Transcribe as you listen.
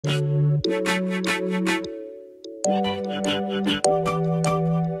What's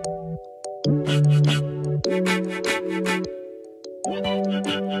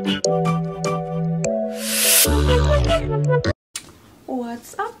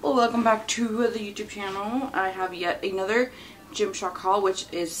up? Welcome back to the YouTube channel. I have yet another Gymshark haul, which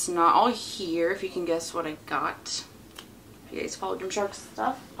is not all here, if you can guess what I got. If you guys follow Gymshark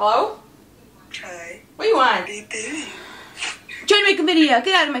stuff. Hello? Hi. What do you want? Baby. Trying to make a video.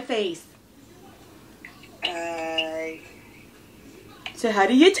 Get out of my face. Hi. Say hi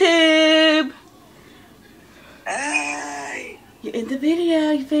to YouTube. Hi. You're in the video.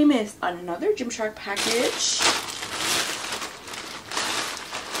 You're famous. Another Gymshark package.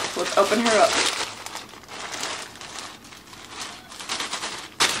 Let's open her up.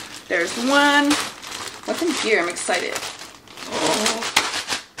 There's one. What's in here? I'm excited. Oh.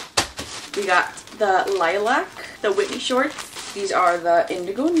 We got the lilac, the Whitney shorts. These are the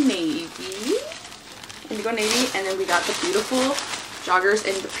indigo navy. And then we got the beautiful joggers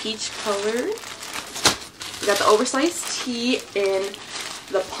in the peach color. We got the oversized tee in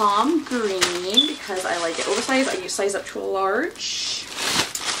the palm green because I like it oversized. I use size up to a large.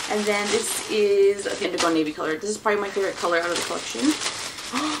 And then this is the indigo navy color. This is probably my favorite color out of the collection.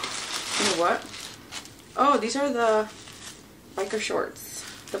 You know what? Oh, these are the biker shorts.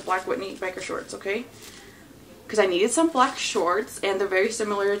 The black Whitney biker shorts, okay? Because I needed some black shorts, and they're very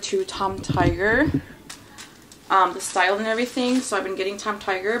similar to Tom Tiger. The style and everything. So I've been getting Tom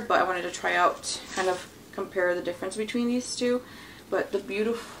Tiger, but I wanted to try out, kind of compare the difference between these two. But the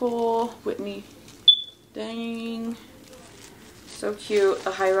beautiful Whitney, dang. So cute,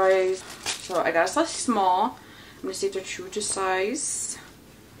 the high rise. So I got a size small. I'm gonna see if they're true to size.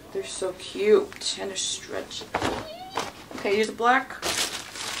 They're so cute and they're stretchy. Okay, here's the black.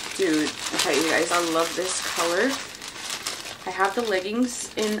 Dude, okay you guys, I love this color. I have the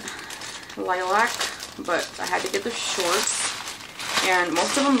leggings in lilac, but I had to get the shorts. And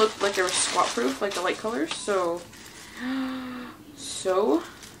most of them looked like they were squat proof, like the light colors. So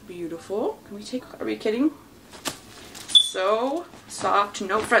beautiful. Can we take, are we kidding? So soft,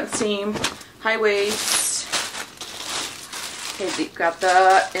 no front seam, high waist. Okay, we got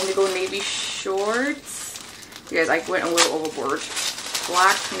the indigo navy shorts. You guys, I went a little overboard.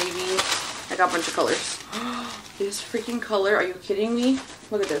 Black, navy, I got a bunch of colors. This freaking color, are you kidding me?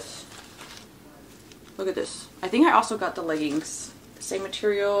 Look at this. Look at this. I think I also got the leggings. The same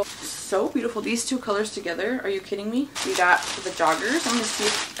material. So beautiful. These two colors together, are you kidding me? We got the joggers. I'm gonna see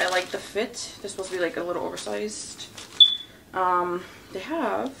if I like the fit. They're supposed to be like a little oversized. They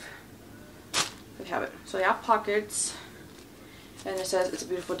have it. So they have pockets, and it says it's a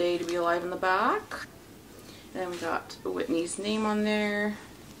beautiful day to be alive in the back. And then we got Whitney's name on there.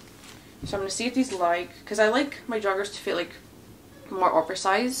 So I'm gonna see if these because I like my joggers to fit like more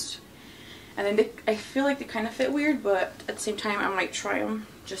oversized, and then I feel like they kind of fit weird, but at the same time I might try them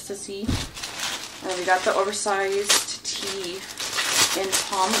just to see. And then we got the oversized tee in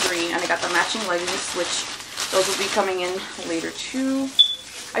palm green, and I got the matching leggings, which those will be coming in later too.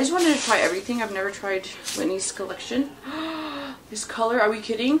 I just wanted to try everything. I've never tried Whitney's collection. This color, are we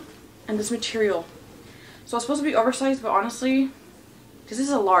kidding? And this material. So it's supposed to be oversized, but honestly, because this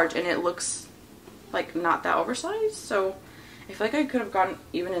is a large and it looks like not that oversized, so I feel like I could have gotten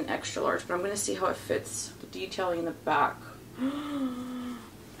even an extra large, but I'm going to see how it fits. The detailing in the back.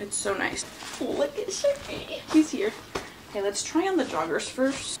 It's so nice. Look at Shaggy. He's here. Okay, let's try on the joggers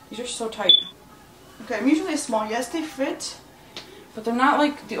first. These are so tight. Okay, I'm usually a small. Yes, they fit, but they're not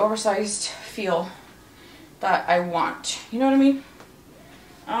like the oversized feel that I want. You know what I mean?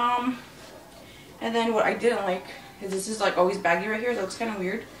 And then what I didn't like is this is like always baggy right here. That looks kind of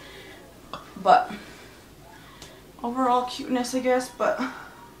weird. But overall cuteness, I guess. But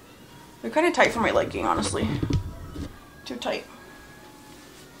they're kind of tight for my liking, honestly. Too tight.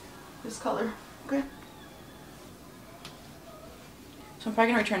 This color. Okay. So I'm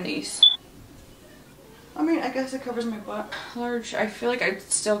probably gonna return these. I mean, I guess it covers my butt. Large, I feel like I'd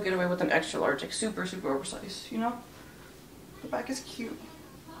still get away with an extra large, like super, super oversized, you know? The back is cute.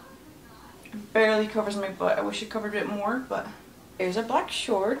 It barely covers my butt. I wish it covered a bit more, but here's our black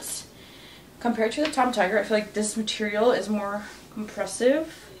shorts. Compared to the Tom Tiger, I feel like this material is more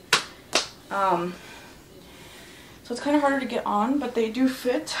compressive. So it's kind of harder to get on, but they do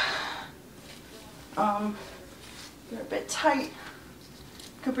fit. They're a bit tight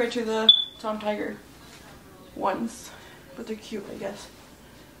compared to the Tom Tiger ones, but they're cute, I guess.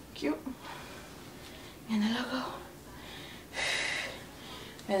 Cute. And the logo.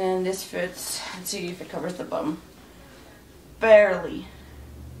 And then this fits. Let's see if it covers the bum. Barely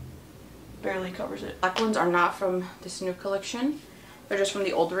covers it. Black ones are not from this new collection. They're just from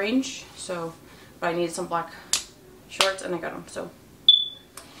the old range, so, but I needed some black shorts and I got them, so.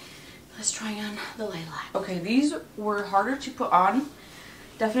 Let's try on the lilac. Okay, these were harder to put on.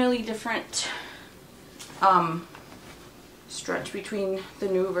 Definitely different stretch between the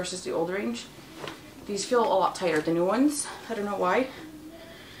new versus the old range. These feel a lot tighter, the new ones. I don't know why.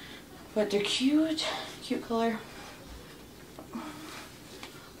 But they're cute. Cute color.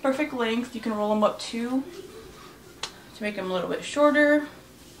 Perfect length. You can roll them up too to make them a little bit shorter.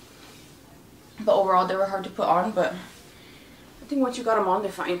 But overall they were hard to put on, but I think once you got them on,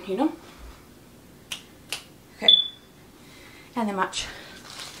 they're fine, you know? Okay. And they match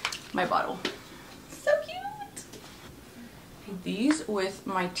my bottle. So cute! These with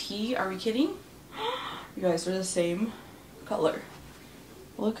my tee, are we kidding? You guys are the same color.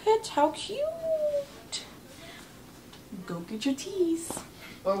 Look at how cute! Go get your tees.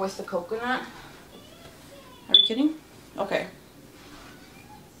 Or with the coconut. Are we kidding? Okay.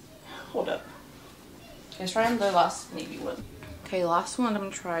 Hold up. Let's try on the last navy one. Okay, last one I'm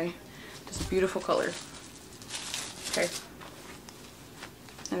gonna try this beautiful color. Okay.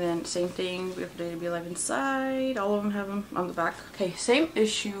 And then same thing, Beautiful Day to Be Alive inside. All of them have them on the back. Okay, same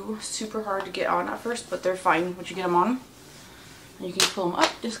issue. Super hard to get on at first, but they're fine once you get them on. And you can pull them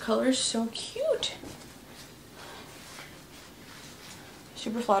up. This color is so cute.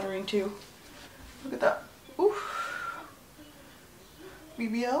 Super flattering too. Look at that. Ooh.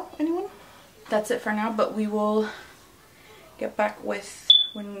 BBL, anyone? That's it for now, but we will get back with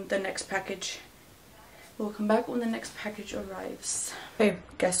when the next package. We'll come back when the next package arrives. Okay,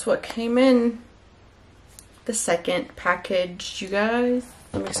 guess what came in? The second package, you guys.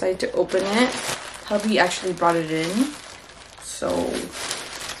 I'm excited to open it. Hubby actually brought it in, so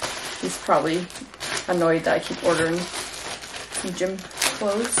he's probably annoyed that I keep ordering some gym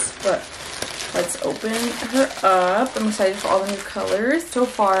clothes, but let's open her up. I'm excited for all the new colors. So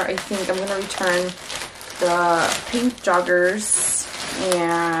far, I think I'm gonna return the pink joggers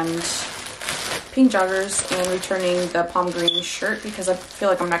and returning the palm green shirt because I feel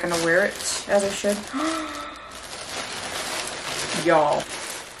like I'm not gonna wear it as I should. Y'all,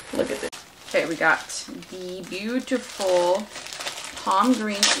 look at this. Okay, we got the beautiful palm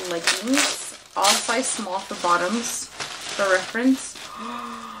green leggings, all size small for bottoms for reference.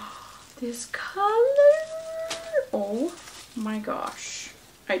 This color, oh my gosh.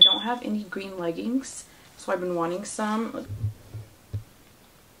 I don't have any green leggings, so I've been wanting some.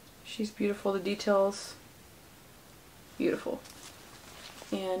 She's beautiful, the details, beautiful.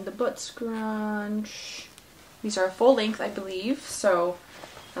 And the butt scrunch. These are full length, I believe, so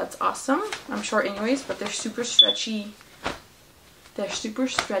that's awesome. I'm short anyways, but they're super stretchy. They're super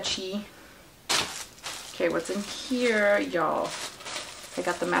stretchy. Okay, what's in here, y'all? I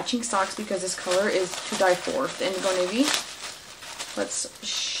got the matching socks because this color is to die for. The indigo navy. Let's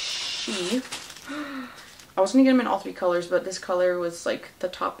see. I was gonna get them in all three colors, but this color was like the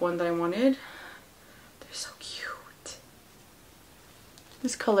top one that I wanted. They're so cute.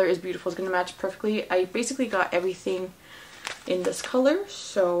 This color is beautiful. It's gonna match perfectly. I basically got everything in this color,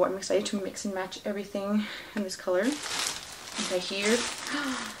 so I'm excited to mix and match everything in this color. Okay, here,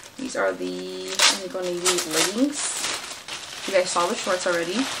 these are the indigo navy leggings. You guys saw the shorts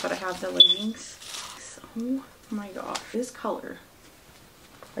already, but I have the leggings. Oh my gosh, this color.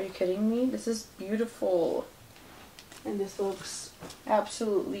 Are you kidding me? This is beautiful. And this looks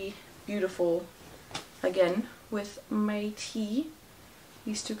absolutely beautiful. Again, with my tee.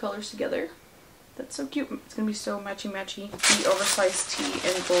 These two colors together. That's so cute. It's going to be so matchy-matchy. The oversized tee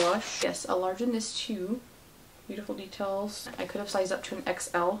and blush. Yes, a large in this too. Beautiful details. I could have sized up to an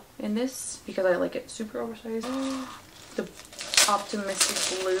XL in this because I like it super oversized. The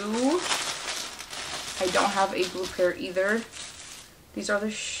optimistic blue. I don't have a blue pair either. These are the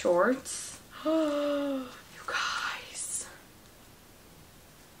shorts. You guys.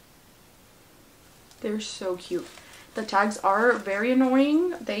 They're so cute. The tags are very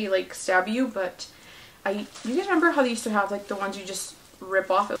annoying. They like stab you, but you guys remember how they used to have like the ones you just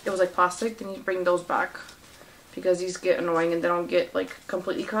rip off? It was like plastic, then you bring those back because these get annoying and they don't get like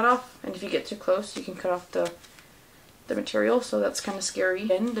completely cut off. And if you get too close, you can cut off the material, so that's kind of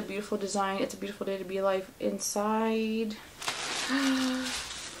scary. And the beautiful design. It's a beautiful day to be alive inside.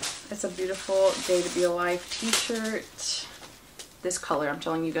 It's a beautiful day to be alive t-shirt. This color, I'm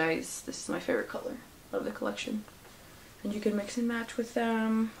telling you guys, this is my favorite color of the collection. And you can mix and match with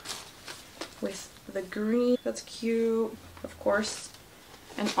them. With the green, that's cute. Of course,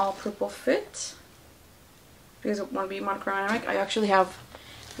 an all purple fit. If you guys want to be monochromatic, I actually have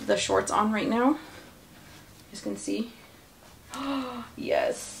the shorts on right now. You guys can see.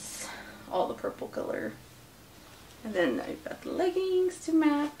 Yes, all the purple color. And then I've got the leggings to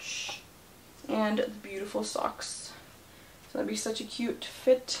match and the beautiful socks. So that'd be such a cute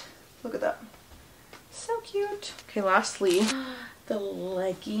fit. Look at that. So cute. Okay, lastly, the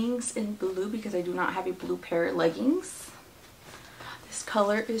leggings in blue because I do not have a blue pair of leggings. This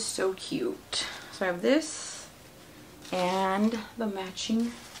color is so cute. So I have this and the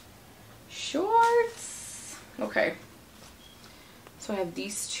matching shorts. Okay. So I have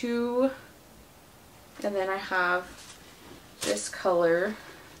these two. And then I have this color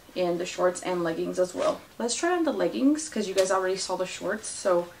in the shorts and leggings as well. Let's try on the leggings because you guys already saw the shorts.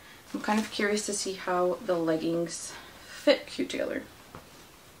 So I'm kind of curious to see how the leggings fit cute together.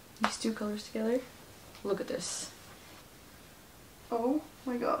 These two colors together. Look at this. Oh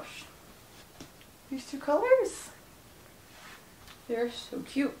my gosh. These two colors. They're so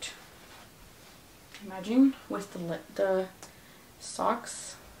cute. Imagine with the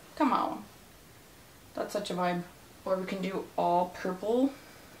socks. Come on. That's such a vibe. Or we can do all purple.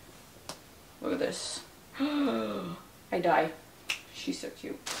 Look at this. I die. She's so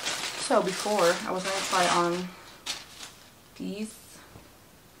cute. So before, I was going to try on these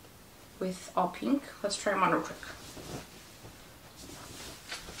with all pink. Let's try them on real quick.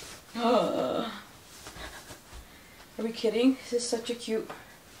 Are we kidding? This is such a cute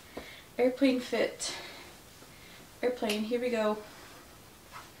airplane fit. Airplane, here we go.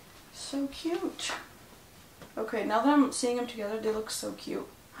 So cute. Okay, now that I'm seeing them together, they look so cute.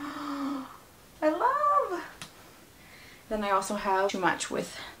 I love! Then I also have to match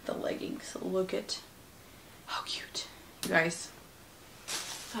with the leggings. Look at how cute. You guys,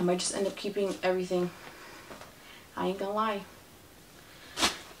 I might just end up keeping everything. I ain't gonna lie.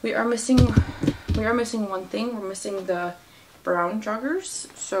 We are missing one thing. We're missing the brown joggers.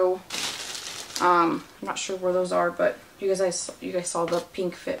 So I'm not sure where those are, but you guys saw the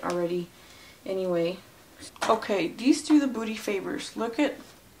pink fit already anyway. Okay, these do the booty favors. Look at,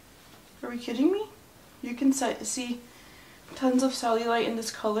 are we kidding me? You can see tons of cellulite in this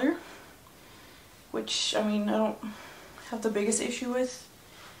color, which, I mean, I don't have the biggest issue with.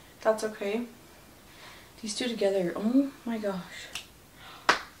 That's okay. These two together, oh my gosh.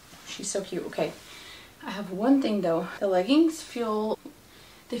 She's so cute. Okay, I have one thing though. The leggings feel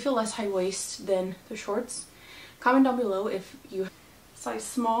less high waist than the shorts. Comment down below if you size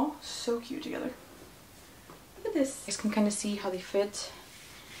small. So cute together. Look at this. You guys can kind of see how they fit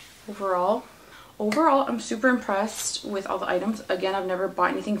overall. Overall, I'm super impressed with all the items. Again, I've never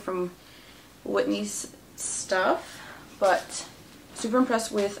bought anything from Whitney's stuff, but super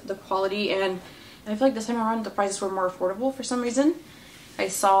impressed with the quality, and I feel like this time around the prices were more affordable for some reason. I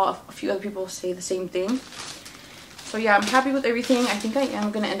saw a few other people say the same thing. So yeah, I'm happy with everything. I think I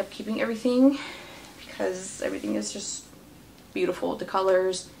am going to end up keeping everything because everything is just beautiful. The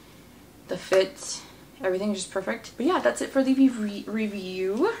colors, the fit, everything is just perfect. But yeah, that's it for the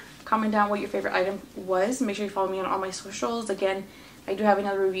review. Comment down what your favorite item was. Make sure you follow me on all my socials. Again, I do have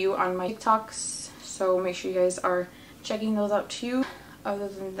another review on my TikToks, so make sure you guys are checking those out too. Other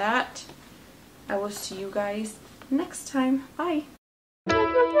than that, I will see you guys next time. Bye!